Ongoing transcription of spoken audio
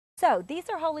So these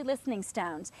are holy listening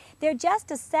stones. They're just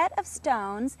a set of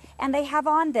stones, and they have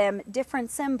on them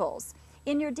different symbols.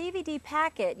 In your DVD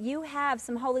packet, you have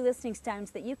some holy listening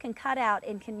stones that you can cut out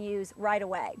and can use right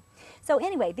away. So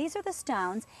anyway, these are the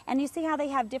stones, and you see how they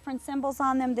have different symbols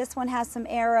on them? This one has some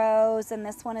arrows, and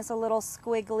this one is a little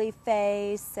squiggly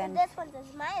face. And this one's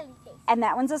a smiley face. And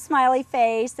that one's a smiley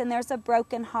face, and there's a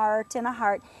broken heart and a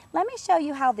heart. Let me show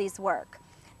you how these work.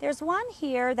 There's one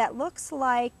here that looks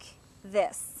like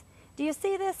this. Do you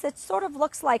see this? It sort of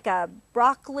looks like a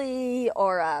broccoli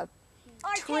or a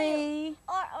tree.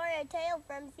 Or a tail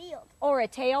from a seal. Or a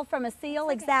tail from a seal,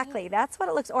 exactly. That's what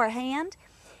it looks, or a hand.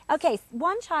 Okay,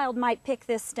 one child might pick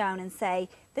this stone and say,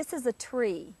 this is a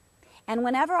tree. And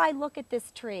whenever I look at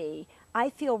this tree, I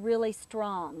feel really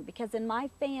strong because in my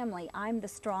family, I'm the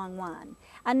strong one.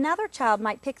 Another child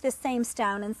might pick this same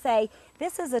stone and say,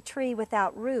 this is a tree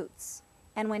without roots.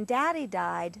 And when Daddy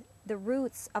died, the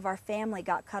roots of our family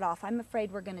got cut off. I'm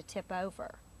afraid we're going to tip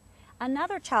over.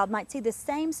 Another child might see the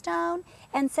same stone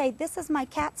and say, this is my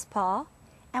cat's paw,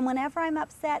 and whenever I'm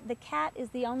upset, the cat is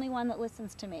the only one that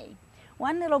listens to me.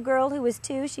 One little girl who was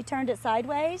 2, she turned it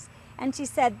sideways, and she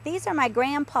said, these are my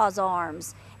grandpa's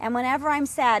arms, and whenever I'm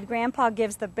sad, Grandpa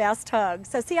gives the best hug.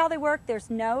 So see how they work?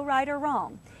 There's no right or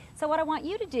wrong. So what I want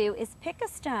you to do is pick a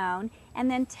stone and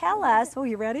then tell us, oh,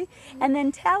 you ready? And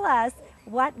then tell us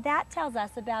what that tells us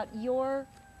about your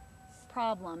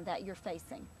problem that you're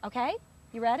facing, okay?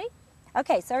 You ready?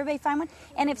 Okay, so everybody find one.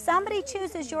 And if somebody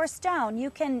chooses your stone, you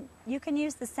can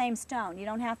use the same stone. You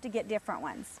don't have to get different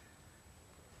ones.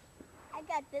 I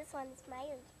got this one,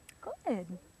 smiley. Good.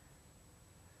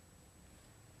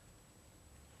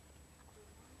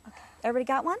 Okay. Everybody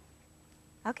got one?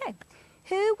 Okay.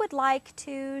 Who would like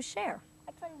to share?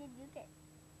 Which one did you get?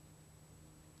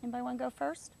 Anybody want to go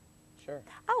first? Sure.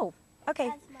 Oh,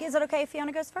 okay. Is it okay if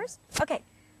Fiona goes first? Okay.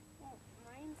 Well,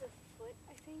 mine's a foot,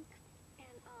 I think. And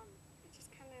it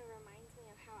just kind of reminds me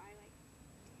of how I like,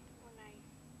 when I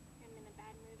am in a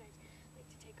bad mood, I like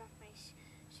to take off my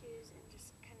shoes and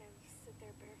just kind of sit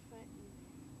there barefoot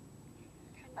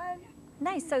and kind of, yeah.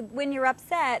 Nice. So when you're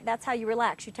upset, that's how you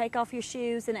relax. You take off your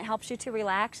shoes and it helps you to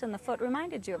relax, and the foot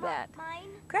reminded you of that. Mine.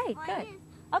 Great, Mine good. is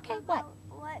Okay, what?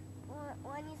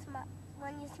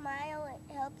 When you smile,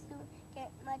 it helps you get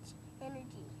much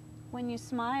energy. When you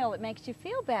smile, it makes you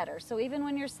feel better. So even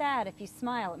when you're sad, if you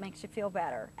smile, it makes you feel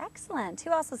better. Excellent.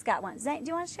 Who else has got one? Zane, do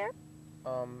you want to share?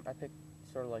 I picked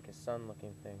sort of like a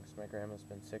sun-looking thing, because my grandma's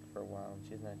been sick for a while and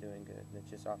she's not doing good, and it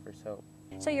just offers hope.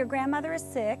 So your grandmother is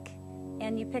sick,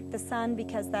 and you picked the sun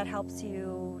because that helps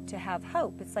you to have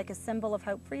hope. It's like a symbol of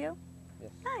hope for you?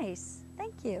 Yes. Nice.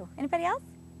 Thank you. Anybody else?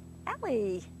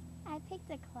 Allie. I picked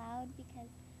a cloud because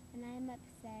when I'm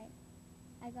upset,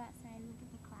 I go outside and look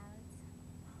at the clouds.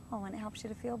 Oh, and it helps you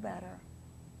to feel better.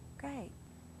 Great.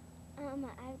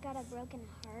 I've got a broken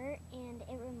heart, and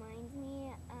it reminds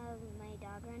me of my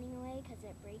dog running away because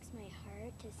it breaks my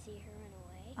heart to see her run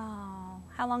away. Oh,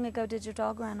 how long ago did your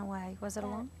dog run away? Was it a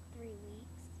long? 3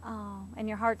 weeks. Oh, and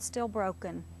your heart's still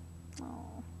broken.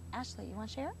 Oh. Ashley, you want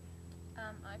to share?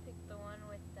 I picked the one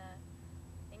with the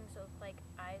things that look like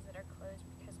eyes that are closed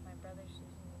because my brother's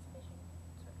losing his vision.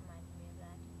 So it reminds me of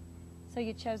that. So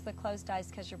you chose the closed eyes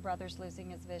because your brother's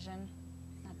losing his vision?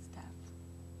 That's tough.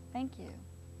 Thank you.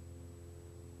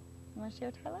 You want to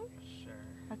share, Tyler? Sure.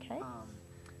 Okay.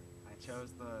 I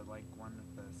chose the one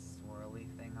with the swirly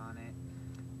thing on it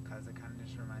because it kind of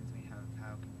just reminds me of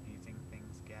how confusing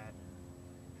things get.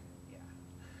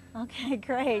 Yeah. Okay,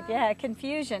 great. Yeah,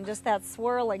 confusion, just that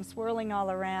swirling all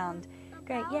around.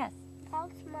 Great, yes. How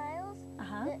smiles,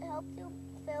 Uh-huh. it helps you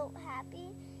feel happy,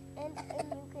 and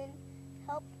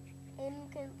you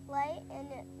can play,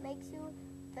 and it makes you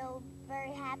feel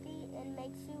very happy and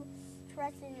makes you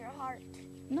trust in your heart.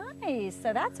 Nice.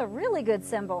 So that's a really good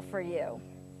symbol for you.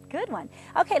 Good one.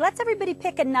 Okay, let's everybody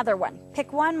pick another one.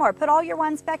 Pick one more. Put all your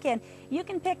ones back in. You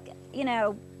can pick,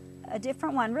 a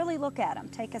different one. Really look at them.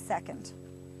 Take a second.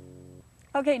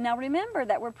 Okay, now remember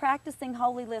that we're practicing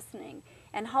holy listening.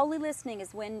 And holy listening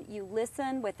is when you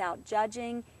listen without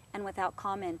judging and without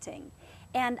commenting.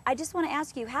 And I just want to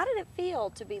ask you, how did it feel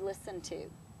to be listened to?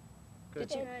 Good.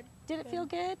 Did it feel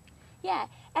good? Yeah,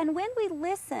 and when we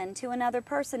listen to another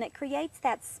person, it creates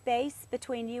that space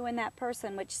between you and that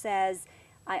person which says,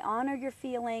 I honor your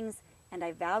feelings and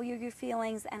I value your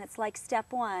feelings, and it's like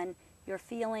step one, your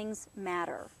feelings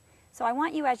matter. So I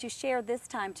want you, as you share this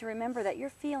time, to remember that your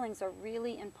feelings are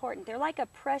really important. They're like a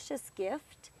precious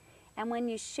gift, and when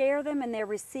you share them and they're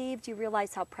received, you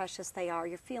realize how precious they are.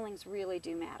 Your feelings really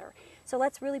do matter. So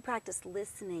let's really practice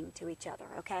listening to each other,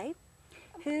 okay?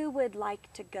 Who would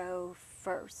like to go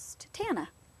first? Tana.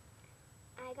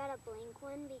 I I got a blank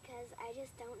one because I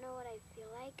just don't know what I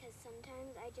feel like, because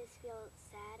sometimes I just feel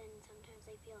sad and sometimes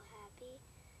I feel happy,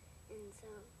 and so.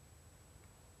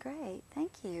 Great,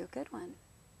 thank you. Good one.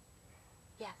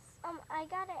 Yes. I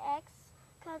got an X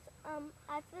because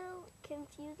I feel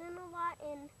confusing a lot,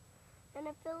 and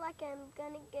I feel like I'm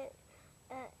gonna get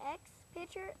an X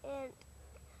picture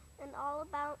and all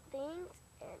about things,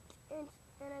 and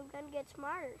I'm gonna get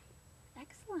smarter.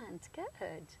 Excellent,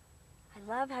 good. I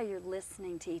love how you're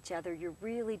listening to each other. You're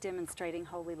really demonstrating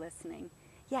holy listening.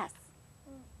 Yes.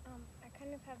 I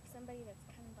kind of have somebody that's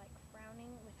kind of like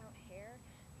frowning without hair,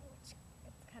 which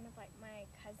it's kind of like my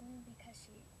cousin because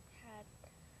she had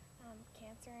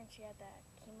cancer and she had that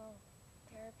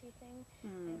chemotherapy thing,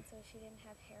 and so she didn't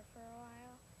have hair for a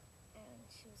while, and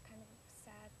she was kind of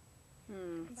sad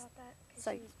about that because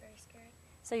she was very scared.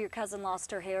 So your cousin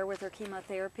lost her hair with her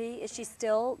chemotherapy. Is she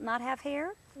still not have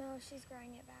hair? No, she's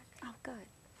growing it back. Oh, good.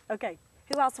 Okay,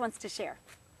 who else wants to share?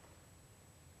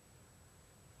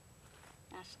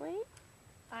 Ashley?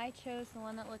 I chose the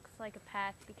one that looks like a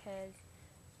path because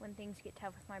when things get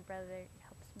tough with my brother, it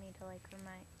helps me to like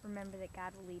remember that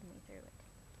God will lead me through it.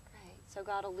 Great. So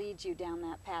God will lead you down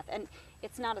that path. And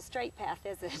it's not a straight path,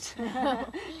 is it?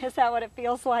 Is that what it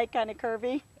feels like, kind of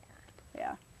curvy?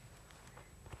 Yeah.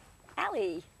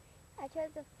 Allie? I chose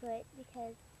the foot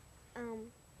because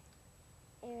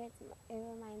it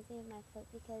reminds me of my foot,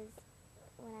 because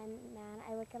when I'm mad,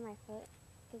 I look at my foot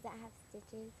because I have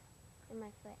stitches in my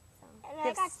foot. So. And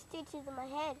I got stitches in my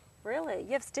head. Really?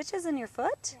 You have stitches in your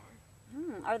foot?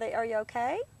 Yeah. Are you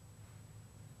okay?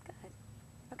 Good.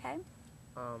 Okay.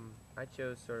 I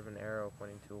chose sort of an arrow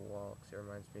pointing to a wall because it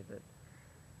reminds me that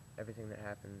everything that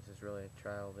happens is really a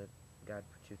trial that God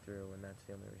put you through, and that's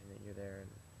the only reason that you're there, and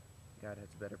God has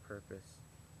a better purpose.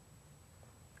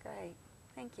 Great.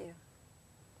 Thank you.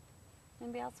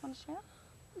 Anybody else want to share?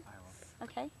 I will.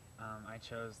 Okay. I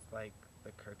chose like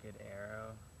the crooked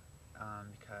arrow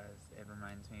because it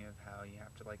reminds me of how you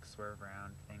have to like swerve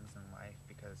around things in life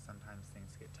because sometimes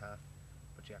things get tough,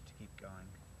 but you have to keep going.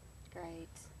 Great.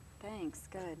 Thanks.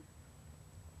 Good.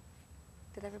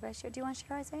 Did everybody share? Do you want to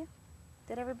share, Isaiah?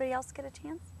 Did everybody else get a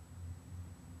chance?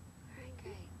 All right,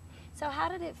 great. So how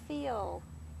did it feel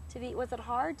to be, was it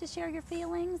hard to share your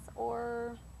feelings,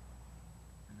 or?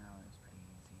 No, it was pretty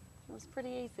easy. It was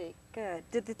pretty easy. Good.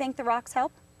 Did you think the rocks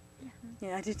help?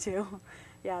 Yeah, I did too.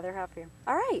 Yeah, they're happy.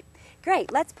 All right,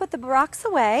 great. Let's put the rocks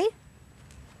away.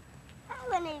 I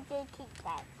wanted to keep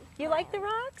that. You like the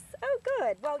rocks? Oh,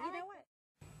 good. Well, you know what?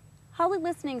 Holy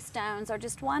listening stones are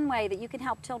just one way that you can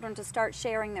help children to start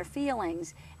sharing their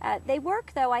feelings. They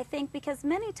work, though, I think, because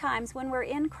many times when we're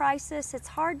in crisis, it's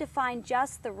hard to find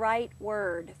just the right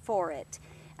word for it.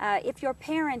 If your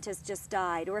parent has just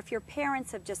died, or if your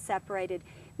parents have just separated,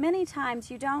 many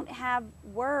times you don't have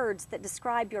words that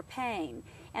describe your pain.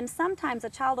 And sometimes a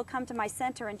child will come to my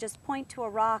center and just point to a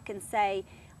rock and say,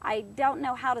 I don't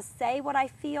know how to say what I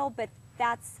feel, but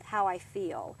that's how I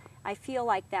feel. I feel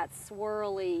like that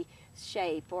swirly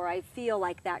shape, or I feel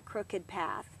like that crooked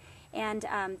path. And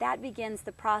that begins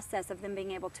the process of them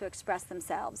being able to express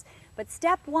themselves. But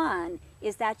step one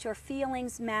is that your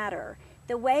feelings matter.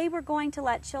 The way we're going to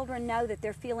let children know that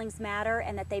their feelings matter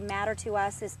and that they matter to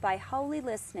us is by wholly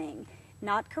listening,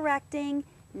 not correcting,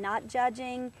 not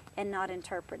judging, and not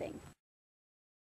interpreting.